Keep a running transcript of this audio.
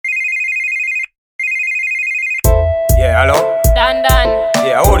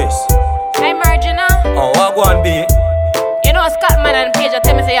Yeah, who this? I'm Margina. Oh, what go on be? You know Scotman and Paige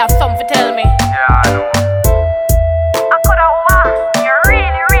tell me say you have something to tell me. Yeah, I know. I coulda what? You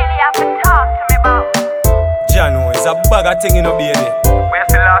really have to talk to me about. Jano is a bag of thing, you know, baby. Where's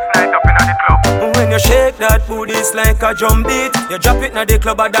the last night up in the club? When you shake that booty, it's like a drum beat. You drop it in the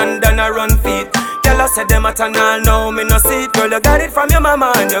club, and then I run feet. Tell us say them at all now, me no see it. Girl, you got it from your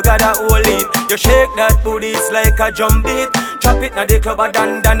mama and you gotta hold it. You shake that booty, it's like a drum beat. Drop it in the club,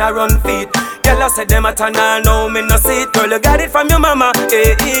 and then I run feet. Tell us say them at all now, me no see it. Girl, you got it from your mama.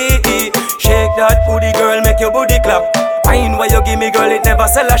 Shake that booty, girl, make your booty clap. Fine what you give me, girl, it never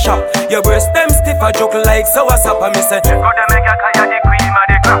sell a shop. Your breast them stiff, a joke like sour sap. And me say, go to make a kaya the cream of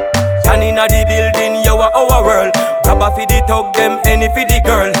the crop. stand inna the building, you are our world. Grab a for the tug, them any for the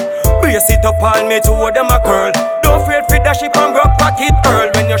girl. Brace it up on me to hold them a curl. Don't afraid for dash it and rock pocket pearl.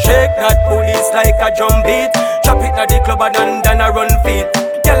 When you shake that booty, it's like a drum beat. Chop it at the club and then I run feet.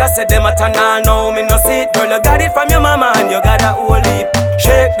 Girl, I said them at all now, me no see it. Girl, you got it from your mama and you gotta hold it.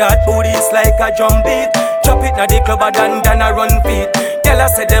 Shake that booty, it's like a drum beat. Chop it at the club and then I run feet. Girl, I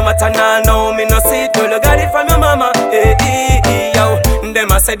said them at all now, me no see it. Girl, you got it from your mama. Yo. Them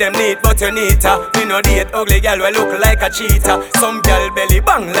a say them neat, but you need her. Me no date ugly gal we look like a cheetah. Some gal belly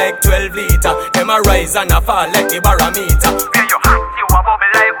bang like 12 liter. Them a rise and a fall like the barometer. Where you hot, you a bubble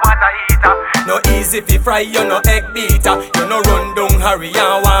like water heater. No easy fi fry, you no egg beater. You no run down hurry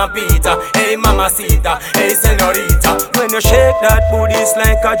and want Peter. Hey mamacita, hey senorita. When you shake that booty, it's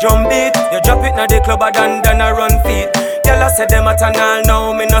like a drum beat. You drop it in the club and then I run feet. Girl, I said them at all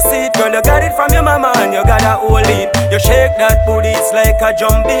now, me no see it. Girl, you got it from your mama and you gotta hold it. You shake that booty, it's like a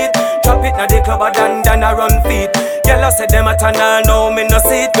drum beat. Drop it in the club and then I run feet. Girl, I said them at all now, me no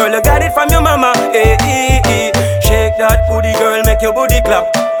see it. Girl, you got it from your mama. Shake that booty, girl, make your booty clap.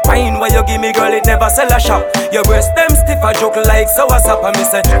 Fine what you give me, girl, it never sell a shop. Your breast them stiff, a joke like sour sap. And me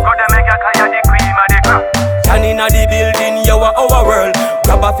say, go to make a kaya the cream of the crop. stand inna the building, you are our world.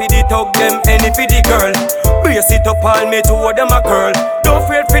 Grab a for the tug, them any for the girl. Brace it up on me to hold them a curl. Don't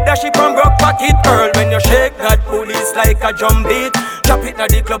afraid for dash it and rock pocket pearl. When you shake that booty, it's like a drum beat. Drop it in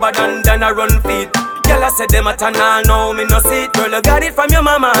the club and then I run feet. Girl, I said them at all now, me no see it. Girl, you got it from your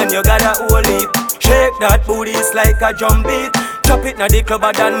mama and you gotta hold it. Shake that booty, it's like a drum beat. Drop it in the club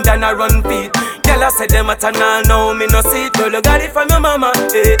and then I run feet. Girl, I said them at all now, me no see it. Girl, you got it from your mama.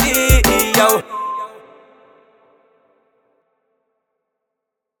 Yo.